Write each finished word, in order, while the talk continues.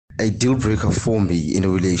A deal breaker for me in a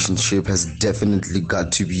relationship has definitely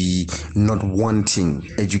got to be not wanting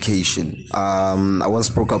education. I once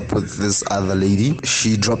broke up with this other lady.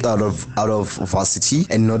 She dropped out of varsity,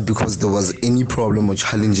 and not because there was any problem or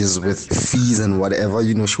challenges with fees and whatever.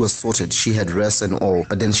 She was sorted. She had rest and all.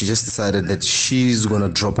 But then she just decided that she's gonna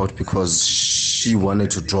drop out because she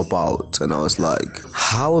wanted to drop out. And I was like,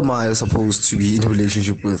 how am I supposed to be in a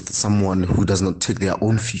relationship with someone who does not take their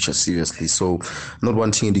own future seriously? So, not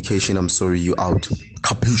wanting education, I'm sorry, you out.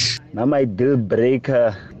 Capiche? Now my deal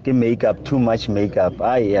breaker, makeup, too much makeup.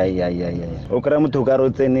 Ay. Okra muthu ka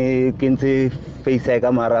rotsene ke ntse face ya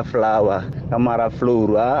kamara flower, kamara floor.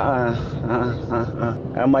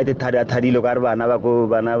 Might thadilo ka re bana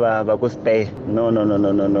ba go stay. No.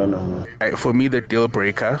 For me, the deal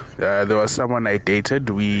breaker, there was someone I dated.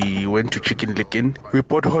 We went to Chicken Licken. We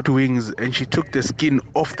bought hot wings and she took the skin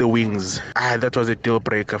off the wings. That was a deal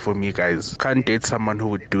breaker for me, guys. Can't date someone who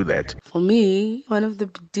would do that. For me, one of the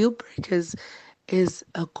deal breakers is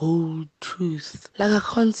a gold tooth. Like, I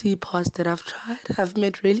can't see past it. I've tried. I've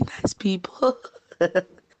met really nice people.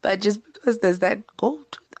 But just because there's that gold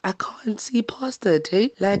tooth, I can't see past it, eh?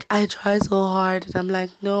 Like, I try so hard and I'm like,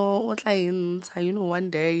 no, what one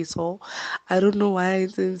day, so I don't know why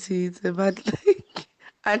it's in seeds, but like,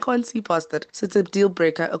 I can't see past it. So it's a deal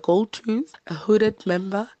breaker, a gold tooth, a hooded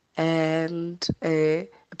member, and a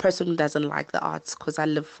person who doesn't like the arts, because I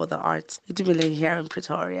live for the arts. It's really here in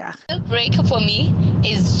Pretoria. Deal breaker for me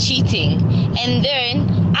is cheating. And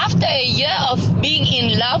then after a year of being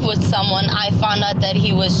in love with someone, I found out that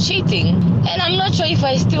he was cheating. And I'm not sure if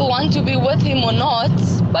I still want to be with him or not,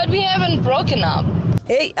 but we haven't broken up.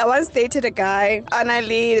 Hey, I once dated a guy, and I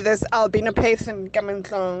lead this albino person coming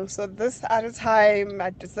along. So this other time, I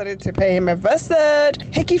decided to pay him a visit.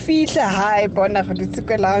 Hecky feature high, bona for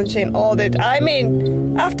lounge and all that. I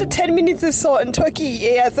mean, after 10 minutes or so in Turkey,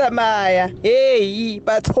 hey,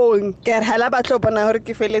 but get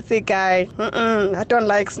guy. I don't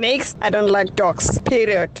like snakes. I don't like dogs.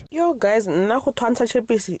 Period. Yo, guys,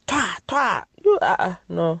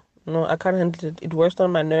 No, I can't handle it. It works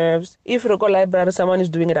on my nerves. If you go library, someone is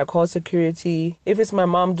doing it, I call security. If it's my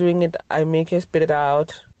mom doing it, I make her spit it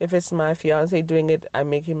out. If it's my fiance doing it, I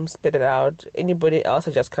make him spit it out. Anybody else,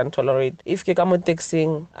 I just can't tolerate. If you come on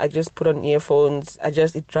texting, I just put on earphones.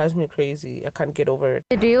 It drives me crazy. I can't get over it.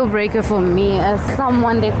 The deal breaker for me is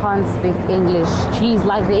someone that can't speak English. Jeez,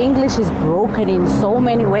 like the English is broken in so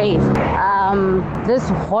many ways. This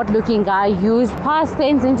hot-looking guy used past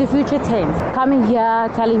tense into future tense, coming here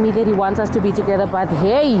telling me that he wants us to be together, but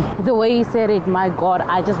hey, the way he said it, my God,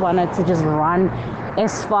 I just wanted to just run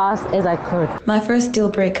as fast as I could. My first deal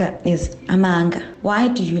breaker is amanga. Why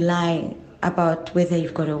do you lie about whether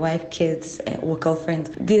you've got a wife, kids, or girlfriend?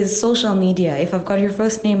 There's social media. If I've got your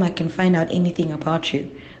first name, I can find out anything about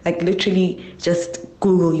you. Like, literally just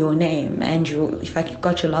Google your name, and if I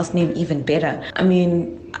got your last name, even better. I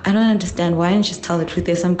mean, I don't understand. Why don't you just tell the truth?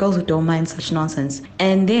 There's some girls who don't mind such nonsense.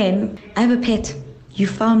 And then I have a pet. You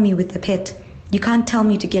found me with the pet. You can't tell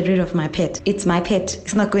me to get rid of my pet. It's my pet.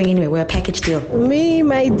 It's not going anywhere. We're a package deal. Me,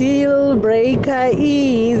 my deal breaker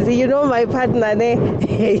is, my partner,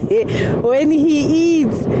 when he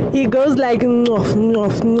eats, he goes like, noof,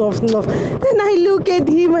 noof, noof, noof. Then I look at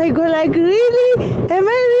him, I go like, really? Am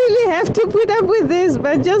I really have to put up with this?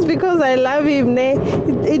 But just because I love him,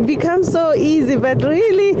 it becomes so easy. But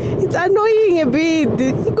really, it's annoying a bit.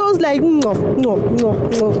 He goes like, noof, noof,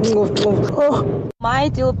 noof, noof, noof, noof. Oh. My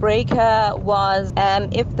deal breaker was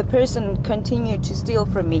if the person continued to steal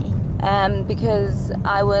from me, because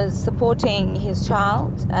I was supporting his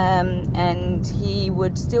child and he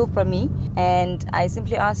would steal from me, and I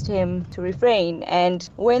simply asked him to refrain. And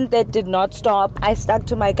when that did not stop, I stuck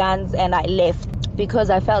to my guns and I left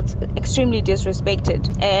because I felt extremely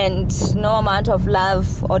disrespected, and no amount of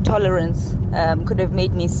love or tolerance could have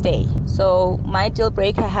made me stay. So my deal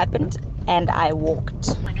breaker happened and I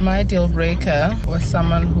walked. My deal breaker was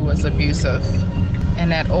someone who was abusive,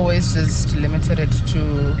 and I'd always just limited it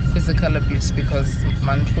to physical abuse because,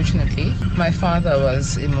 unfortunately, my father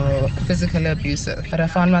was physically abusive. But I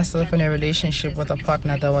found myself in a relationship with a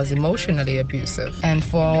partner that was emotionally abusive. And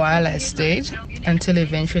for a while I stayed until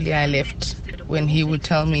eventually I left, when he would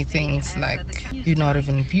tell me things like, you're not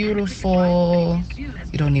even beautiful,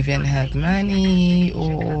 you don't even have money,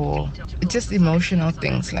 or just emotional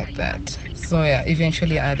things like that. So yeah,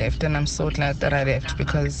 eventually I left, and I'm so glad that I left,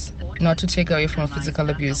 because not to take away from physical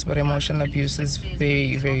abuse, but emotional abuse is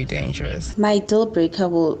very, very dangerous. My deal breaker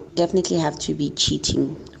will definitely have to be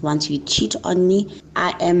cheating. Once you cheat on me,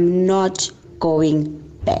 I am not going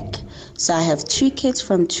back. So I have 2 kids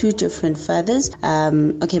from 2 different fathers.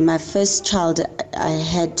 Okay, my first child, I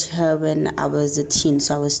had her when I was a teen,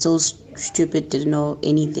 so I was still stupid, didn't know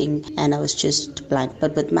anything, and I was just blind.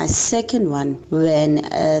 But with my second one, when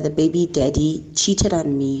the baby daddy cheated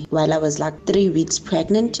on me while I was like 3 weeks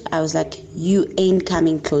pregnant, I was like, you ain't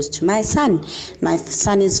coming close to my son. My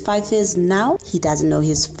son is 5 years now. He doesn't know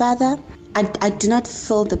his father. I do not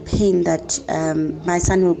feel the pain that my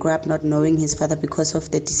son will grow up not knowing his father because of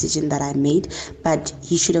the decision that I made, but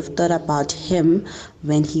he should have thought about him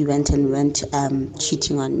when he went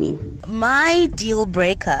cheating on me. My deal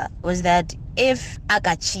breaker was that if I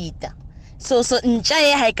got cheated, so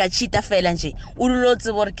nchaye ha ka cheater fela nje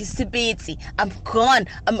ulotse bore ke sepetse, I'm gone,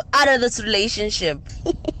 I'm out of this relationship.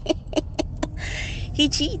 He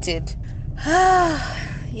cheated.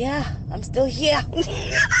 Yeah, I'm still here.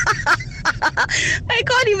 I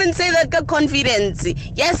can't even say that with confidence.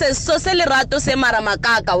 Yes, so se lerato se mara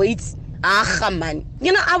makaka, wait. Man.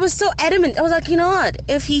 You know, I was so adamant. I was like, you know what?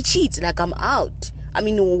 If he cheats, like, I'm out. I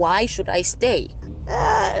mean, why should I stay?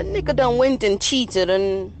 Nigga done went and cheated,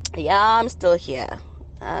 and yeah, I'm still here.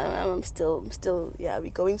 I'm still, yeah, we're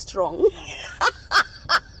going strong.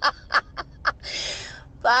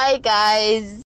 Bye, guys.